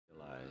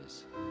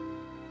realize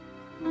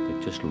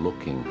that just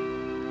looking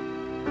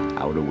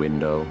out a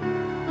window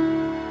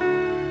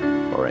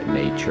or at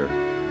nature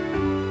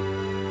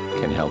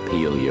can help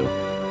heal you.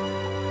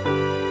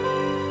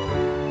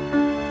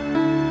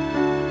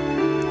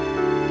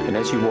 And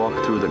as you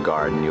walk through the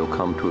garden, you'll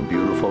come to a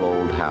beautiful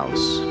old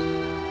house.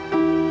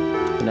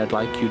 And I'd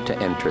like you to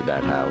enter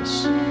that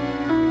house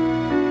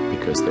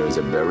because there's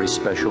a very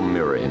special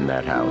mirror in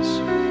that house.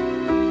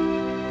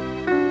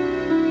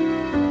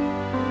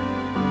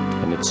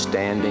 And it's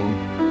standing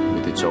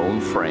with its own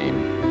frame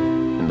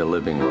in the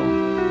living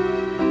room.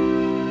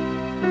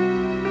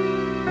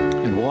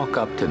 And walk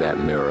up to that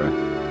mirror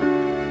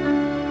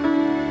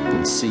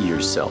and see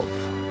yourself.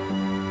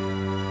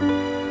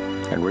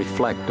 And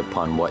reflect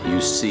upon what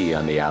you see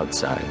on the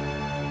outside.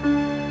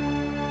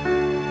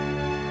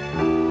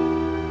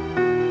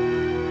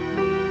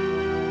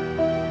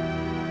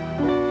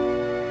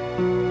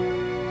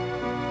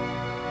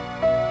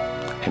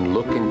 And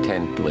look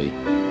intently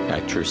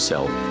at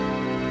yourself.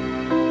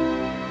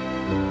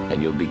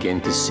 And you'll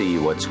begin to see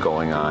what's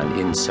going on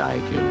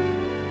inside you,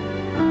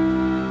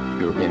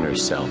 your inner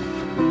self.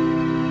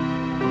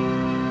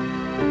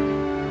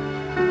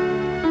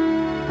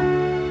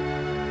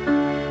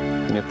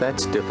 And if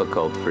that's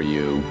difficult for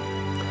you,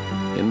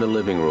 in the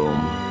living room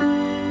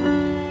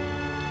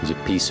is a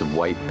piece of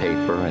white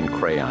paper and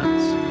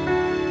crayons.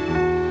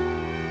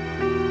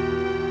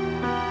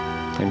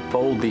 And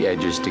fold the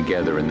edges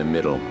together in the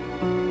middle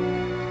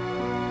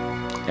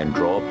and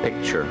draw a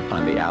picture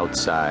on the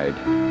outside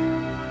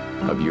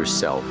of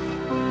yourself.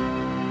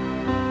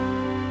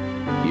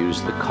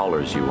 Use the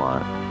colors you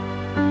want.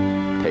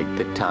 Take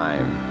the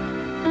time.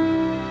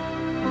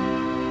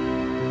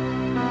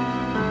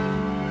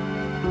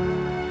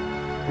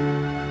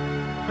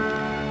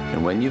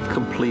 And when you've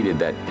completed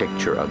that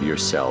picture of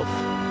yourself,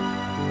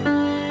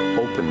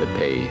 open the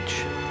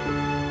page,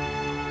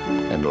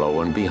 and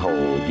lo and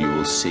behold, you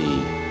will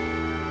see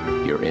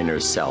your inner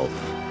self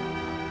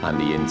on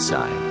the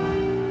inside.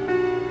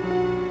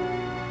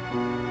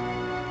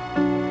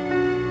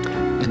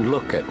 And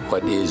look at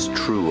what is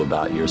true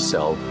about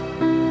yourself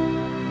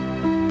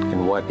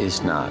and what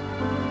is not.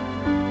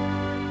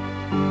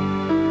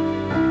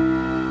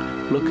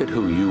 Look at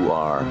who you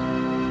are.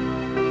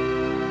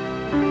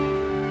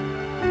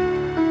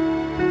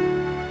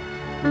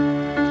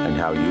 And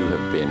how you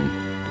have been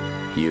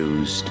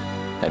used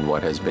and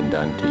what has been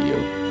done to you.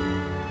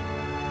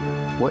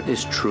 What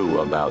is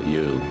true about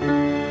you?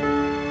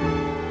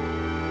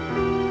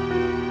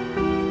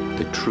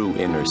 The true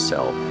inner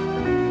self.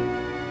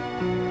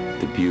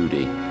 The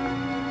beauty,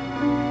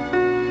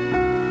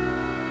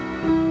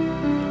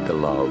 the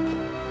love,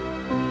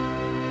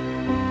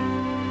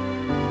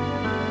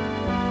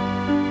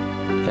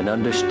 and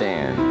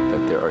understand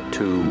that there are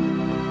two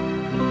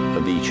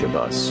of each of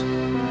us.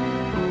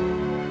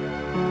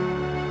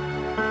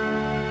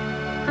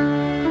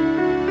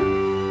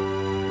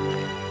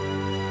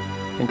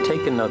 And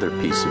take another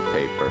piece of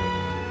paper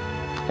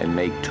and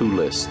make two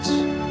lists.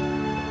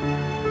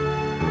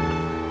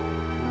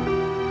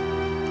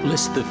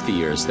 List the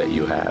fears that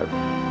you have,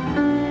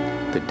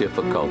 the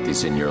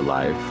difficulties in your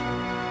life,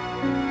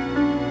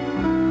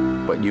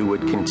 what you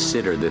would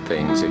consider the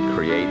things that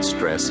create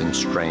stress and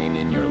strain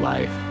in your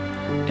life,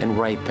 and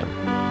write them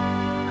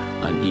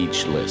on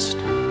each list.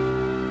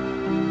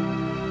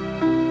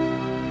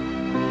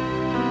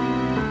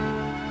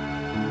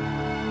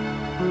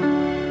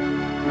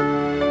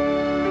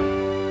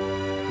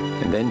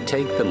 And then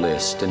take the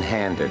list and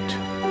hand it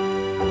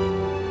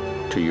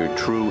to your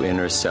true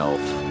inner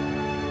self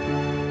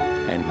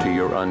and to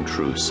your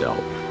untrue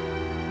self.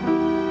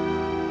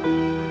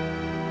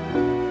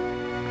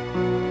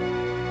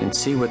 And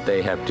see what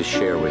they have to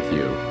share with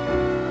you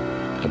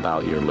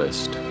about your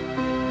list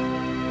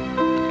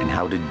and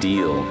how to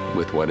deal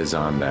with what is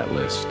on that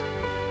list.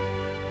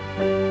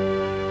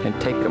 And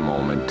take a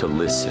moment to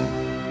listen.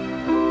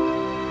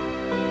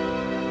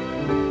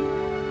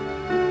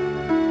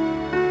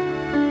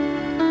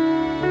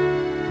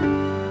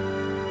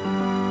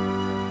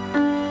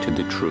 To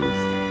the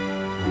truth.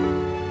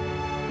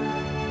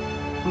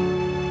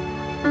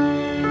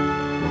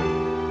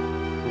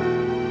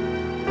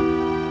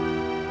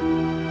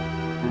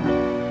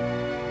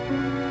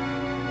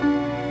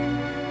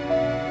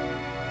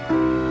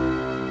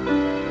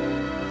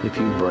 If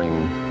you bring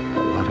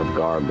a lot of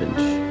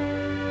garbage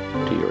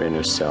to your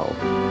inner self,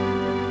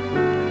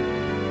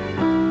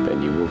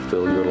 then you will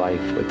fill your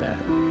life with that.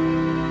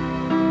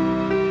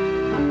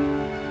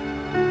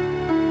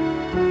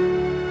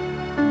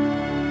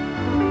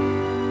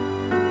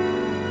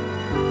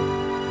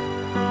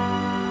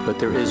 But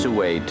there is a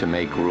way to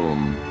make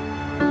room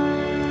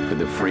for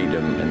the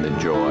freedom and the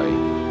joy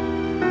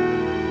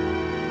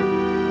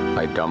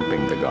by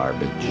dumping the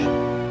garbage.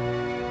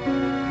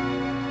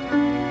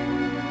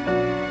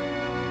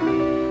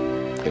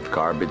 If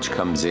garbage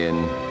comes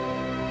in,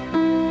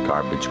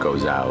 garbage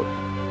goes out.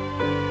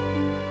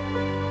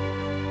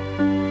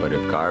 But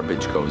if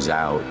garbage goes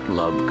out,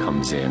 love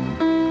comes in,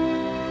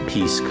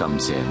 peace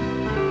comes in.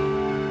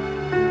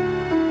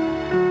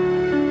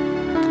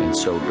 And And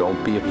so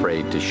don't be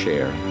afraid to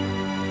share.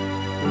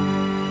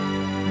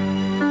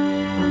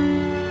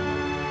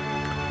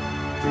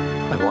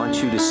 I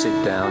want you to sit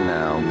down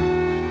now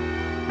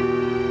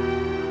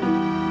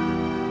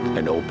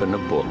and open a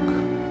book,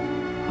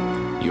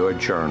 your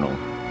journal,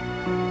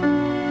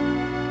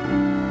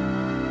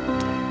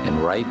 and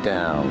write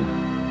down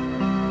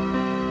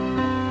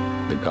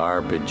the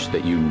garbage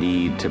that you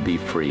need to be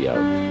free of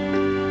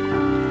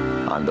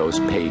on those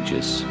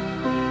pages.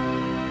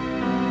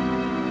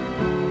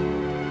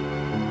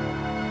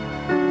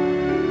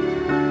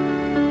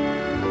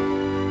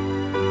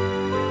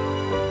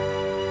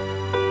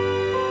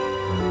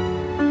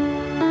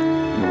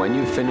 And when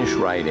you finish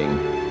writing,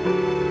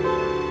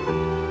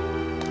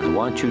 I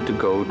want you to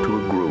go to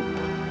a group.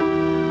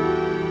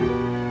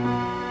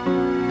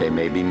 They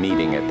may be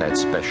meeting at that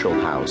special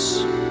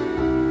house.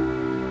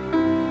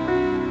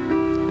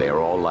 They are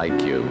all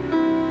like you,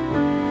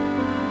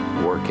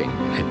 working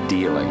at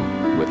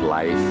dealing with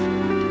life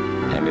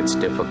and its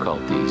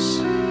difficulties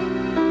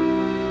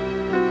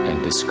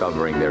and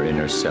discovering their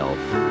inner self,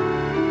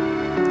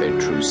 their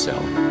true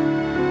self.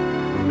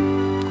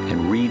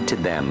 And read to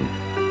them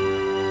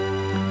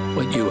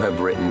what you have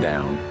written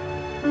down.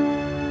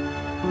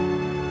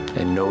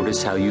 And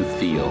notice how you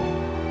feel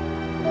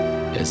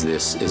as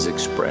this is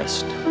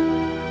expressed.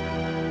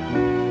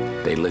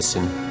 They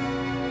listen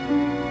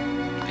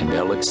and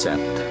they'll accept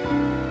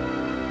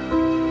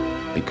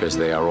because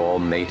they are all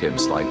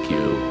natives like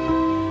you,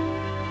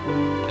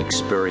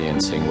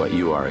 experiencing what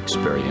you are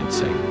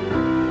experiencing.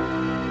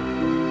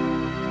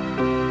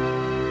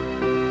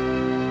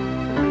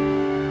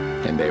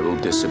 And they will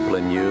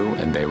discipline you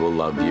and they will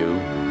love you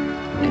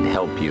and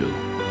help you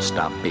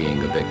stop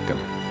being a victim.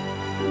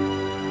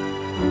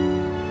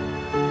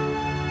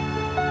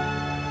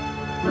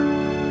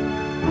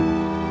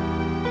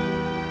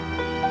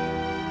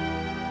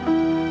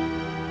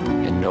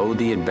 Know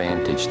the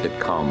advantage that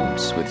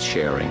comes with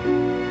sharing.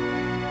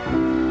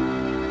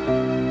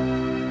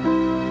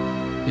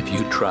 If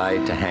you try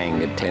to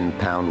hang a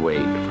 10-pound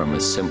weight from a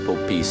simple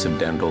piece of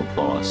dental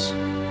floss,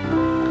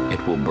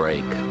 it will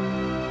break.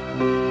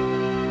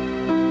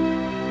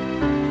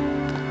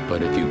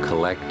 But if you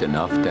collect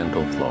enough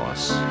dental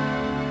floss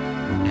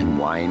and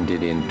wind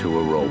it into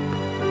a rope,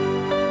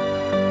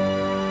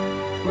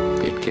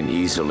 it can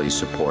easily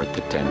support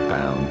the 10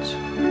 pounds.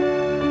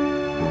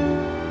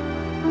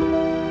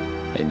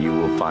 And you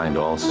will find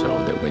also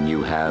that when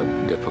you have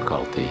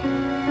difficulty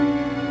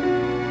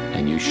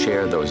and you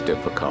share those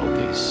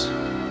difficulties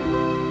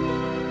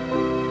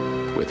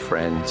with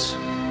friends,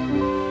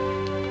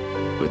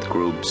 with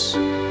groups,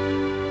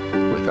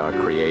 with our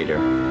Creator,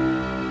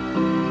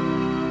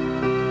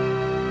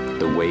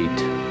 the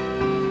weight,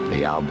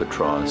 the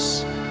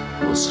albatross,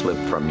 will slip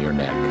from your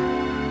neck.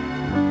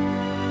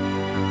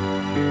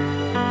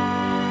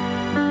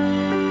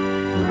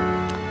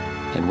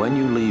 And when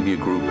you leave your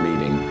group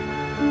meeting,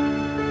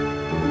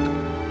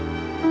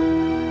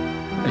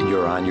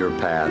 you're on your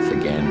path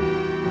again,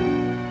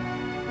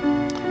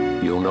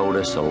 you'll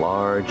notice a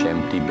large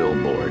empty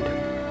billboard.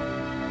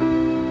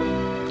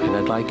 And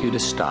I'd like you to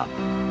stop.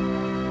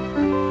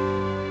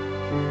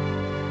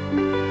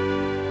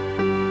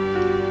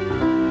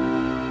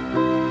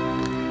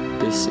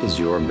 This is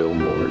your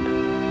billboard.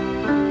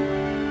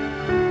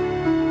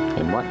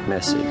 And what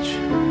message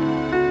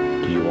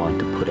do you want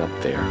to put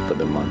up there for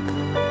the month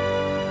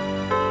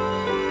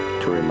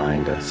to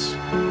remind us?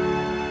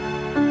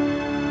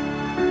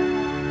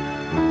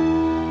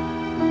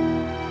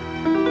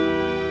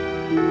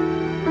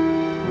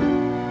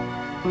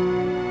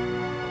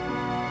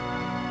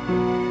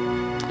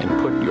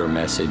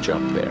 Message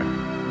up there,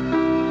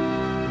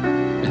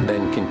 and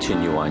then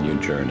continue on your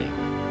journey.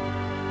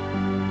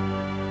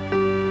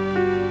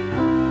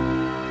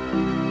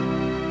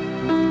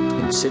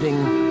 And sitting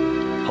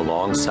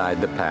alongside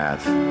the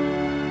path,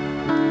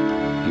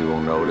 you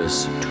will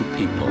notice two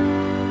people,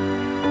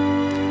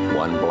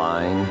 one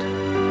blind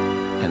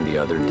and the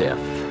other deaf,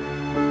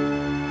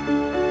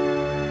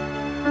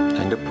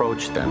 and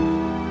approach them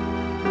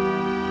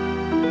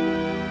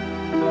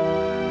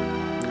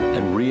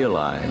and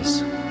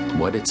realize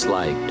what it's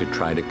like to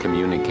try to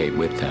communicate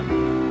with them,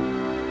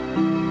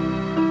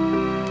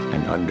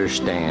 and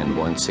understand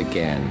once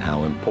again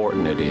how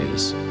important it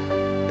is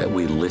that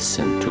we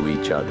listen to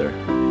each other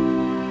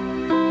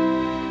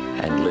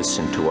and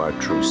listen to our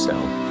true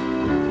self.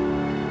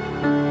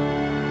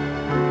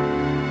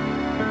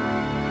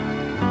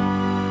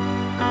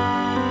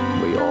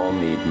 We all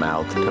need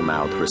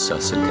mouth-to-mouth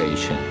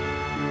resuscitation.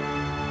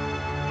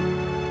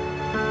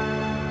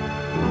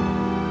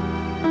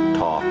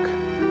 Talk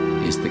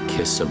is the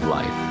kiss of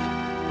life.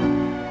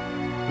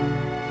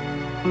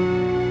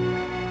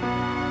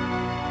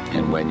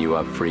 And when you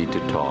are free to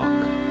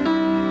talk,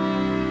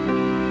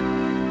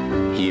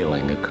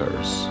 healing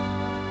occurs.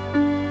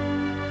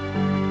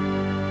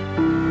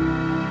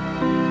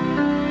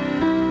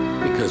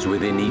 Because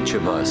within each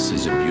of us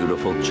is a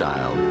beautiful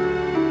child.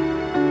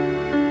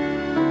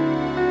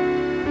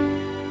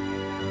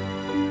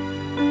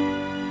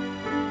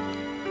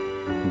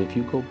 And if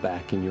you go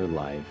back in your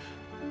life